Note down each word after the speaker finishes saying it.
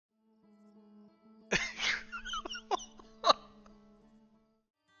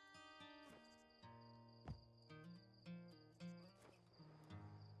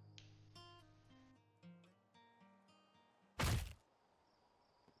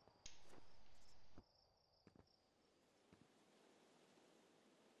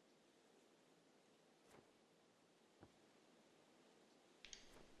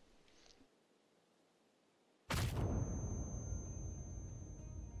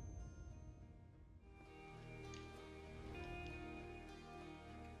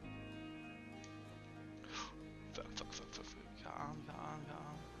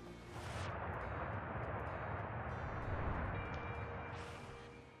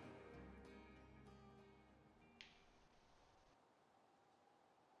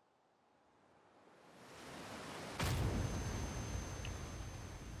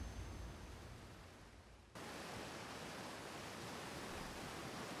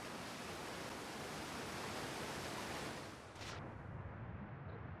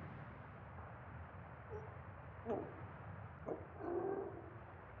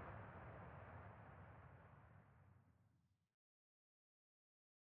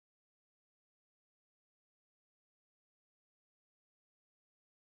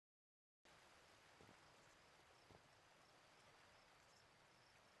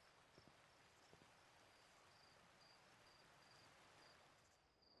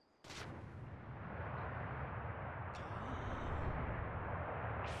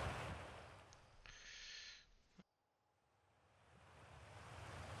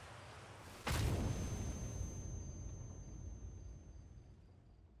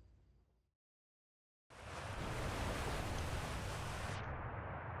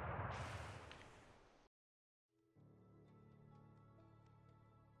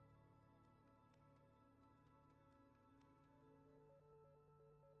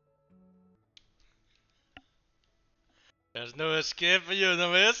There's no escape for you,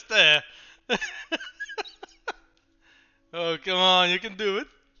 no is there? Oh, come on, you can do it.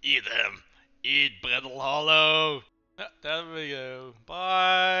 Eat them. Eat Brittle Hollow. There we go.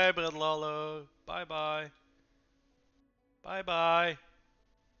 Bye, Brittle Hollow. Bye bye. Bye bye.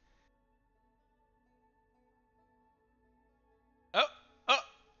 Oh,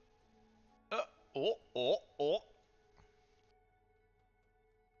 oh, oh.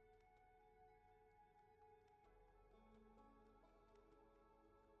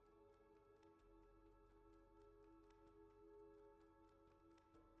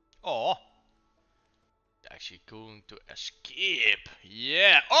 Oh, actually going to escape.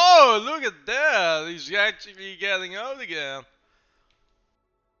 Yeah. Oh, look at that. He's actually getting out again.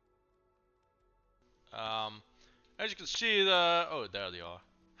 Um, as you can see, oh, there they are.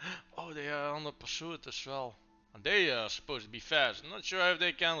 Oh, they are on the pursuit as well. And they are supposed to be fast. I'm not sure if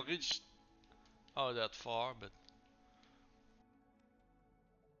they can reach that far, but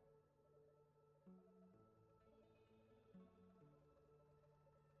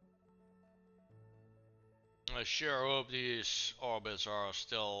I sure hope these orbits are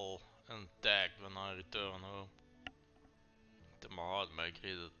still intact when I return home. Then my heart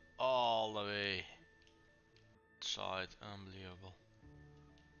migrated all the way inside. Unbelievable.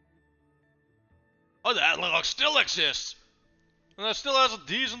 Oh, the Atlas still exists! And it still has a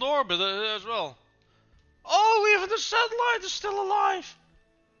decent orbit as well. Oh, even the satellite is still alive!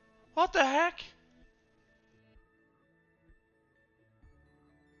 What the heck?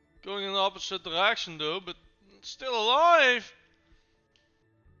 Going in the opposite direction though, but it's still alive!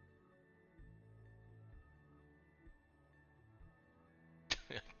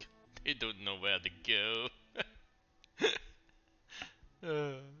 They don't know where to go.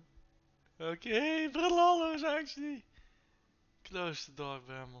 Okay, Brilalo is actually close to Dark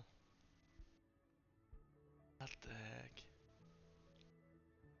Bramble. What the heck?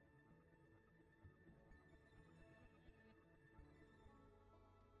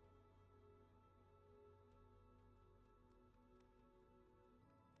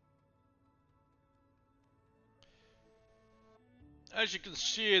 As you can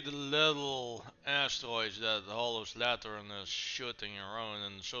see, the little asteroids that Hollow's Lantern is shooting around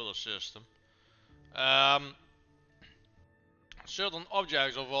in the solar system. Certain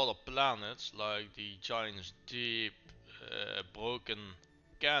objects of other planets, like the Giant's Deep broken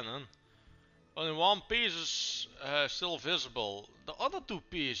cannon, only one piece is still visible. The other two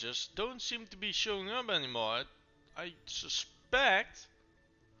pieces don't seem to be showing up anymore. I suspect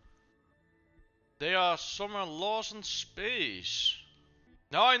they are somewhere lost in space.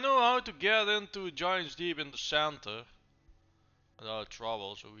 Now I know how to get into Giant's Deep in the center without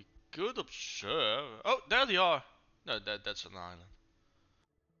trouble, so we could observe. Oh, there they are. No, that's an island.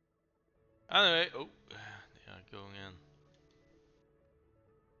 Anyway, oh, they are going in.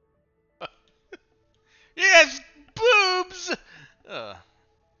 Yes, boobs. Uh,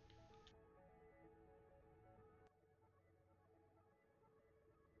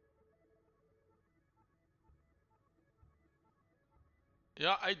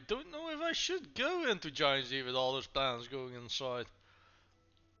 yeah, I don't know if I should go into Giant's Deep with all those planets going inside.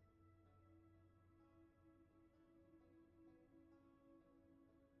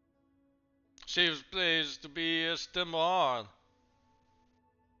 Safest place to be is Timberhard.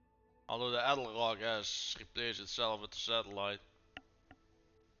 Although the Adelrock has replaced itself with the satellite.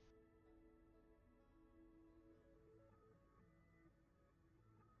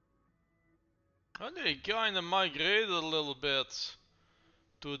 And they kinda migrated a little bit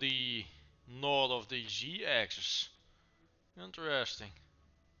to the north of the Z-axis. Interesting.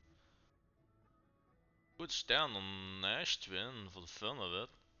 Could stand on Nash Twin for the fun of it.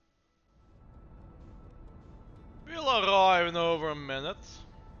 We'll arrive in over a minute.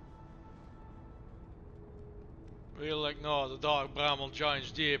 We'll ignore the Dark Bramble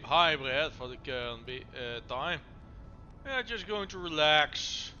Giant's Deep hybrid for the current time. We're just going to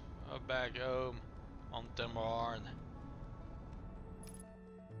relax back home on Timberhard.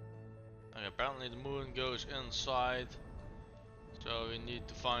 And apparently the moon goes inside, so we need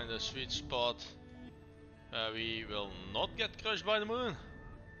to find a sweet spot where we will not get crushed by the moon.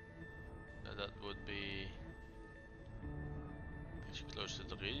 That would be close to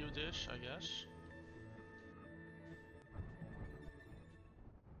the radio dish, I guess.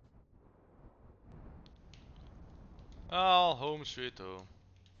 Well, home sweet home.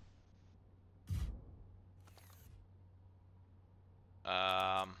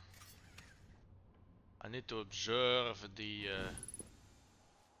 I need to observe the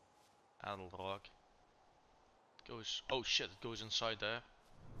Adel Rock. It goes. Oh shit! It goes inside there.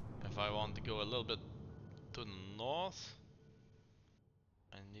 If I want to go a little bit to the north,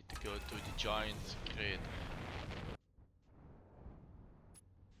 I need to go to the giant crate.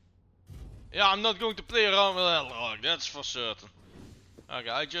 Yeah, I'm not going to play around with that log, that's for certain. Okay,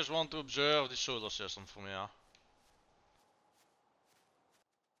 I just want to observe the solar system from here.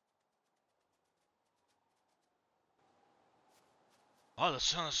 Oh, the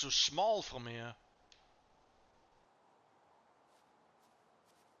sun is so small from here.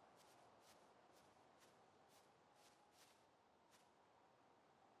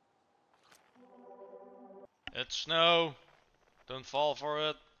 It's snow. Don't fall for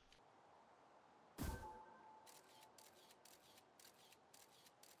it.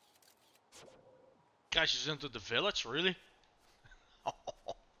 Crashes into the village, really?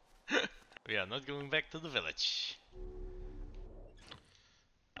 We are not going back to the village.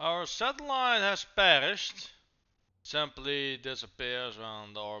 Our satellite has perished. Simply disappears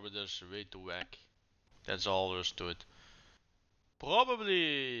when the orbit is way too wack. That's all there is to it.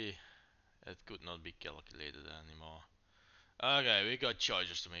 Probably it could not be calculated anymore. Okay, we got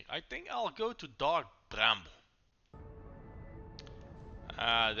choices to make. I think I'll go to Dark Bramble.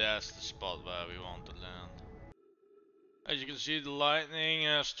 Ah, that's the spot where we want to land. As you can see, the lightning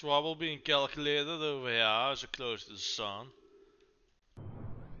has trouble being calculated over here, so close to the sun.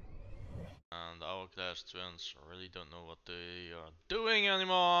 And our class twins really don't know what they are doing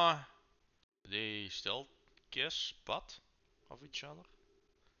anymore. They still kiss butt of each other?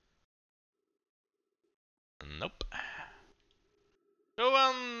 Nope. So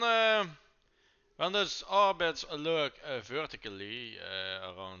when those orbits look vertically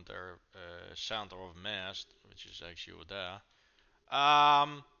around their center of mass, which is actually over there,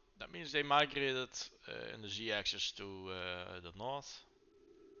 that means they migrated in the z-axis to the north.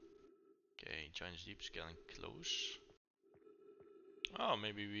 Okay, Giant's Deep is getting close. Oh,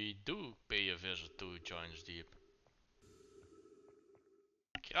 maybe we do pay a visit to Giant's Deep.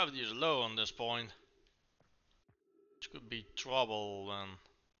 Gravity is low on this point. Which could be trouble then.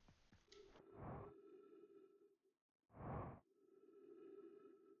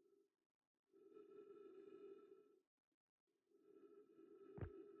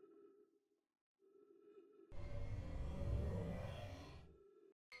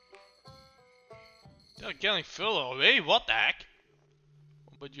 They're getting further away, what the heck?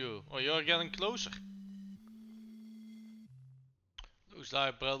 But you, oh, you're getting closer. Looks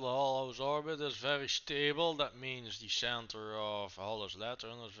like Bradley Hollow's orbit is very stable. That means the center of Hollow's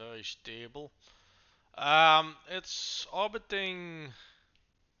Lantern is very stable. It's orbiting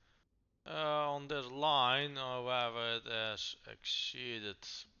on this line, however it has exceeded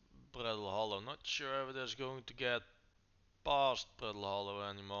Bradley Hollow. Not sure if it is going to get past Bradley Hollow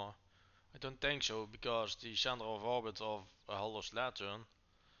anymore. I don't think so, because the center of orbit of Hollow's Lantern,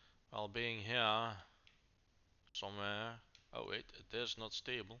 while being here somewhere. Oh wait, it is not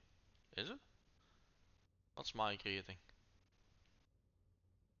stable. Is it? What's migrating?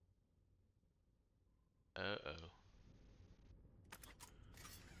 Uh-oh.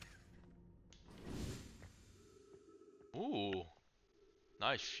 Ooh,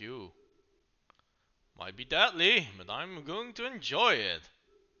 nice view. Might be deadly, but I'm going to enjoy it.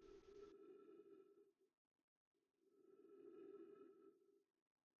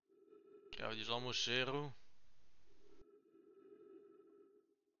 Gravity is almost zero.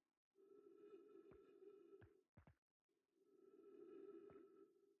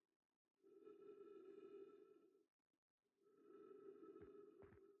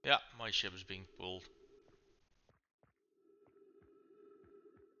 Yeah, my ship is being pulled.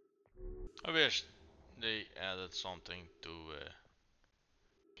 I wish they added something to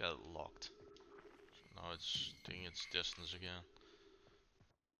get it locked. So now it's doing its distance again.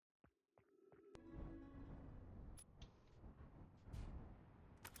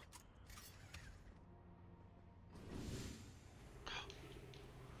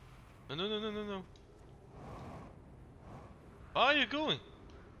 No, no, no, no, no, no. Where are you going?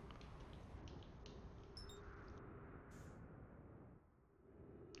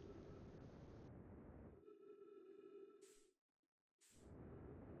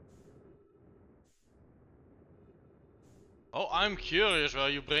 Oh, I'm curious where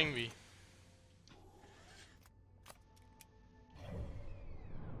you bring me.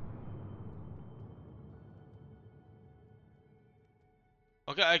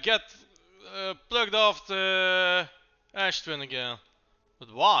 Okay, I get plugged off the ash twin again.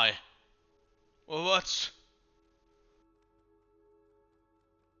 But why? Well, what's...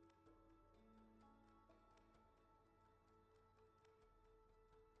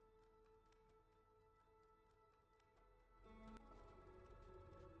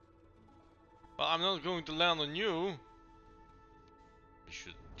 Well, I'm not going to land on you. we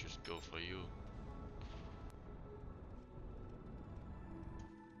should just go for you.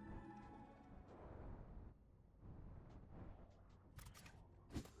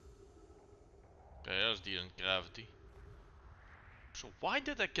 Okay, there's decent gravity. So why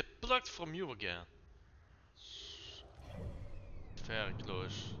did I get plucked from you again? Very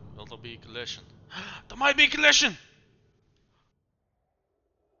close. Will there be a collision? There might be a collision!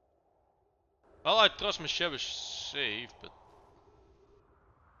 Well, I trust my ship is safe, but...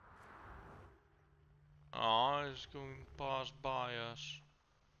 Oh, it's going past by us.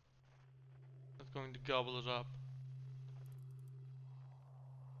 Not going to gobble us up.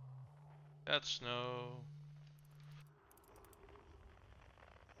 That's snow.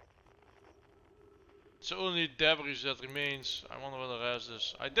 It's the only debris that remains. I wonder what the rest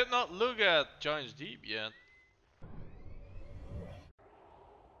is. I did not look at Giant's Deep yet.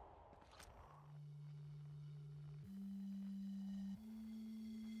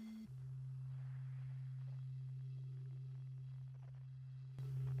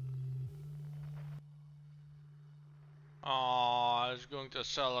 Oh, it's going to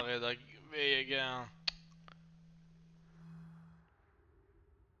accelerate like way again.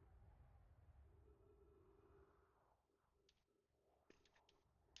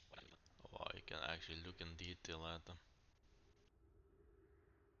 Oh, you can actually look in detail at them.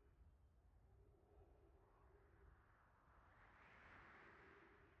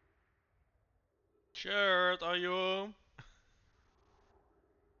 Shirt, are you home?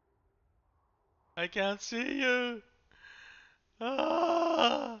 I can't see you.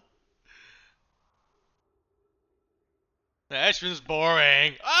 Ah. The Ashman's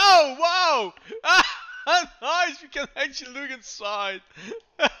boring. Oh, wow! Ah, nice, we can actually look inside.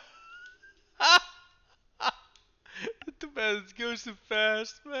 Too bad it goes too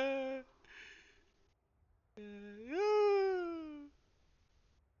fast, man.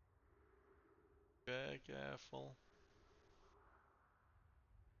 Be careful.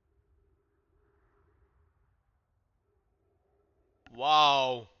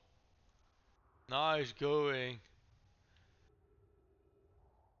 Wow. Nice going.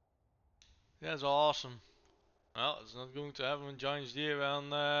 That's awesome. Well, it's not going to happen with Giants Deer and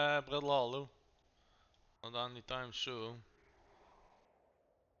Brittle Hollow. Not anytime soon.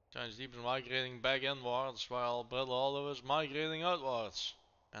 Giants Deep is migrating back inwards while Brittle Hollow is migrating outwards.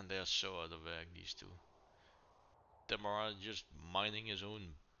 And they're so out of whack, these two. Timora just minding his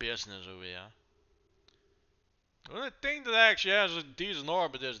own business over here. The only thing that actually has a decent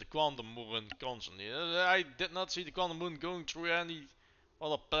orbit is the quantum movement constantly. I did not see the quantum movement going through any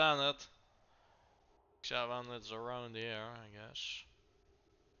other planet. Except when it's around here, I guess.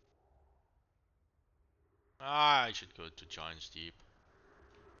 Ah, I should go to Giant's Deep.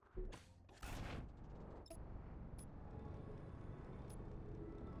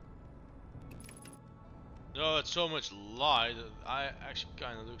 No, it's so much light. I actually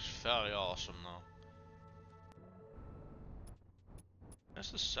kind of looks very awesome now. That's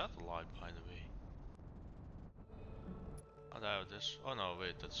the satellite, by the way. Oh, there it is. Oh no,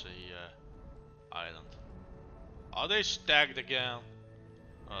 wait, that's a island. Are they stacked again?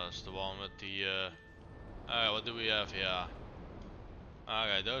 Oh, that's the one with the. Alright, what do we have here?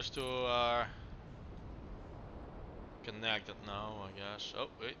 Okay, those two are connected now, I guess. Oh,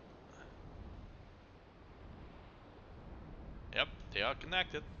 wait. Yep, they are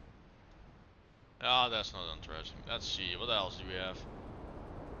connected. Ah, that's not interesting. Let's see, what else do we have?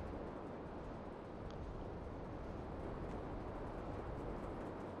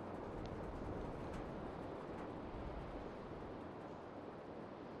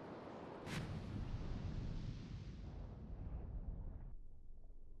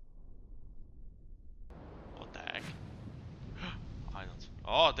 What the heck? Island.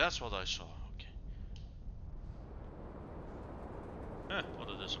 Oh, that's what I saw. Okay. What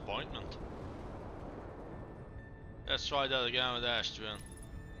a disappointment. Let's try that again with Astrid.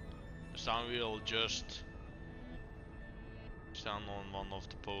 This time we'll just stand on one of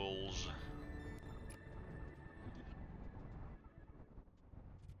the poles.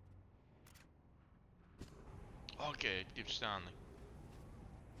 Okay, keep standing.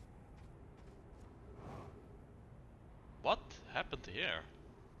 What happened here?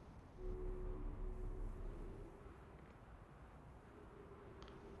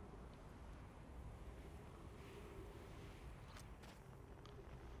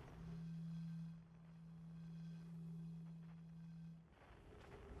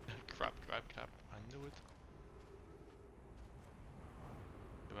 Crap, crap, crap. I knew it.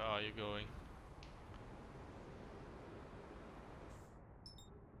 Where are you going?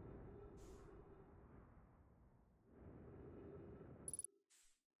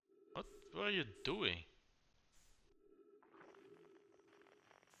 What are you doing?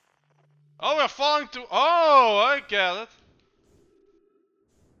 Oh, we're falling to. Oh, I get it.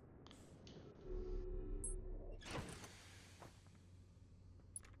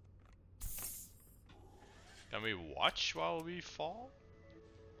 Can we watch while we fall?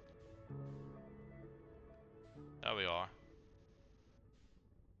 There we are.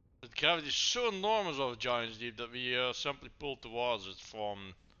 The gravity is so enormous of Giant's Deep that we simply pulled towards it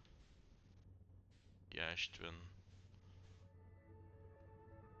from the Ash Twin.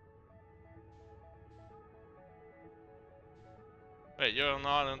 Wait, you're an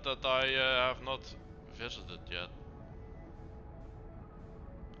island that I have not visited yet.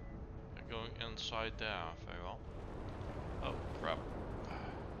 We're going inside there, very well. Oh crap.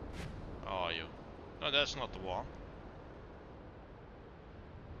 How are you? No, that's not the one.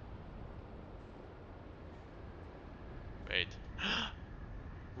 Wait.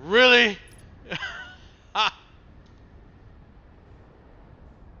 Really?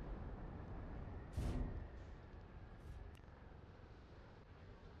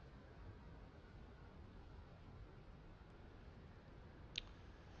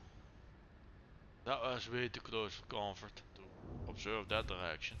 That was way too close for comfort to observe that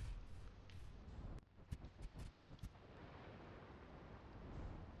direction.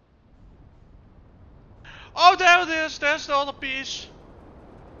 Oh, there it is! There's the other piece!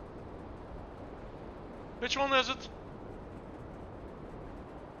 Which one is it?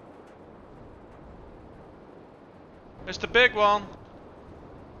 It's the big one!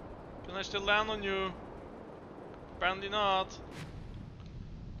 Can I still land on you? Apparently not.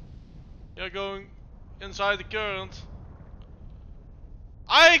 You're going inside the current.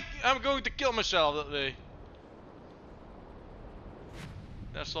 I am going to kill myself that way.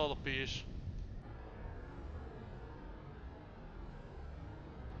 That's the other piece.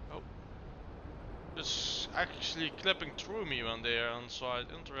 Oh. It's actually clipping through me when they are inside.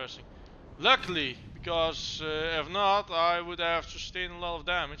 Interesting. Luckily, because if not, I would have sustained a lot of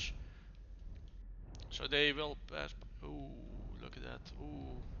damage. So they will pass. Ooh, look at that. Ooh.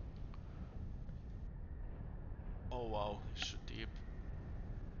 Oh wow, it's so deep.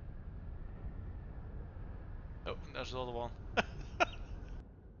 Oh, there's the other one.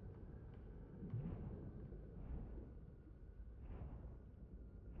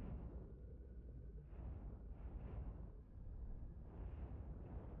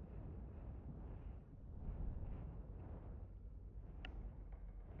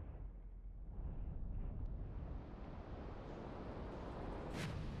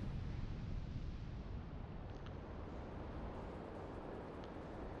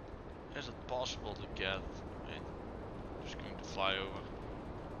 Is it possible to get? Wait, just going to fly over.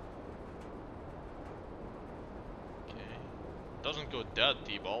 Okay, doesn't go that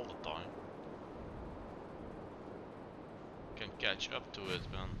deep all the time. Can catch up to it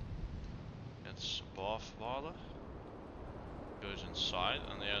when it's above water. Goes inside,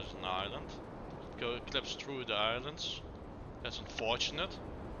 and there's an island. It clips through the islands. That's unfortunate.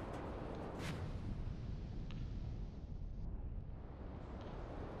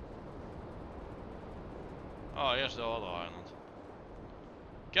 Oh, here's the other island.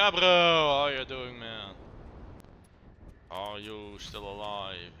 Cabro, how are you doing, man? Are you still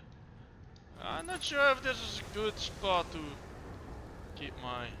alive? I'm not sure if this is a good spot to keep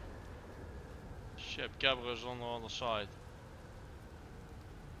my ship. Cabro's on the other side.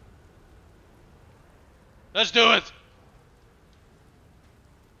 Let's do it!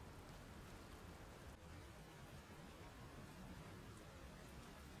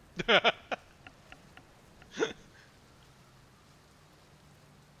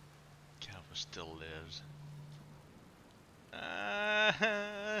 Cabro still lives.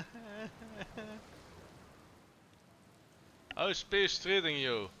 How's space treating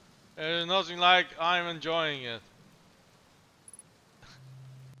you? It's nothing like I'm enjoying it.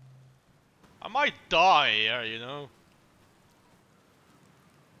 I might die here, you know.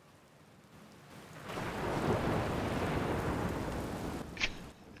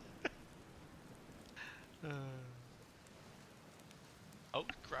 Oh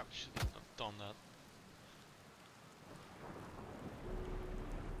crap, should have not done that.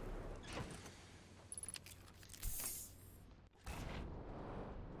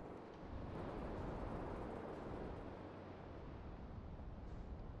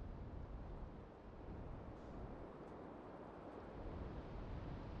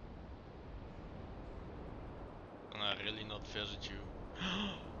 Can I really not visit you?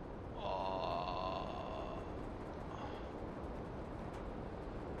 Oh.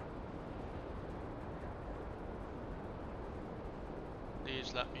 Please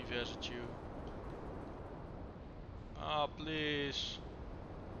Please let me visit you. Ah, please.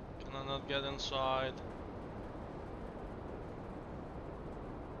 Can I not get inside?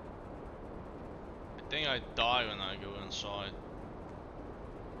 I think I die when I go inside.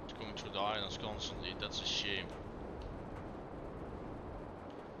 It's going through the islands constantly, that's a shame.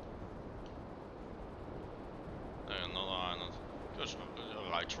 There's another island. Just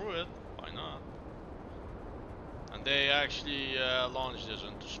right through it, why not? And they actually launched this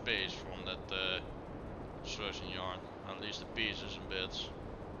into space from that construction yard. At least the pieces and bits.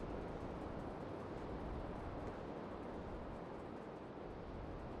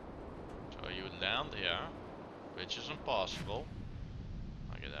 So you land here, which is impossible.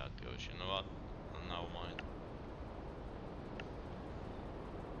 I get how it goes, you know what? Never mind.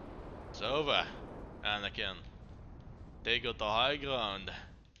 It's over, Anakin. They got the high ground.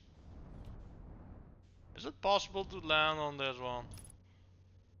 Is it possible to land on this one?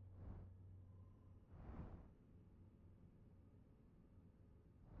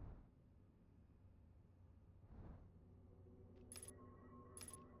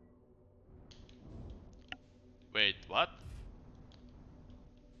 Wait, what?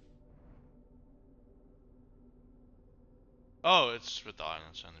 Oh, it's with the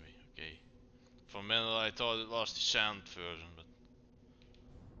islands anyway, okay. For a minute I thought it was the sand version, but...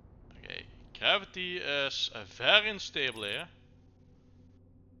 Okay, gravity is very unstable here.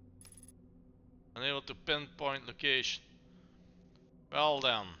 Unable to pinpoint location. Well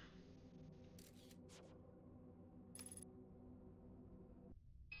then.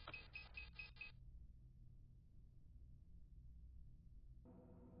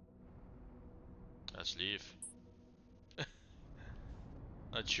 Let's leave.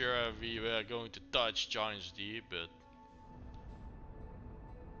 Not sure if we were going to touch Giants Deep, but...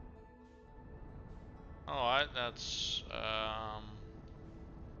 Alright, that's...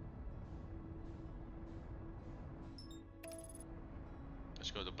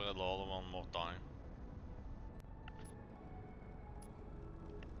 Let's go to Bradley one more time.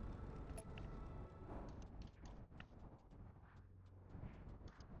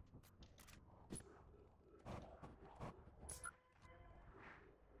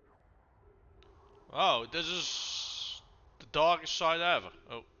 Wow, this is the darkest side ever.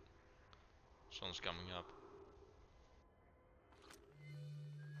 Oh, sun's coming up.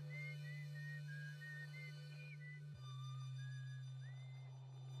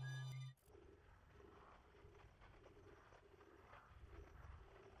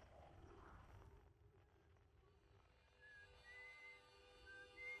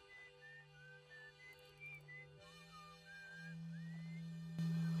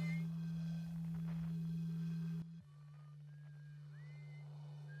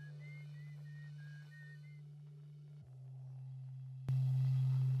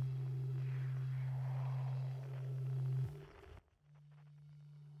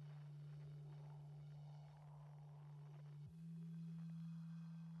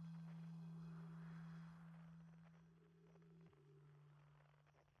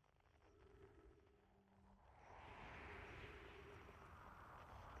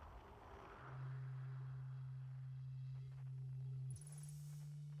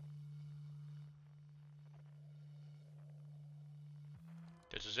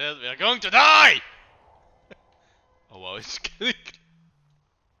 This is it, we are going to die! Oh wow, it's killing.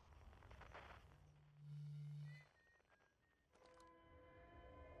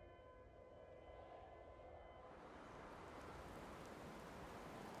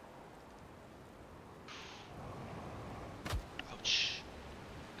 Ouch.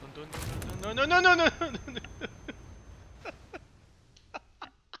 No, no, no, no, no, no, no, no, no.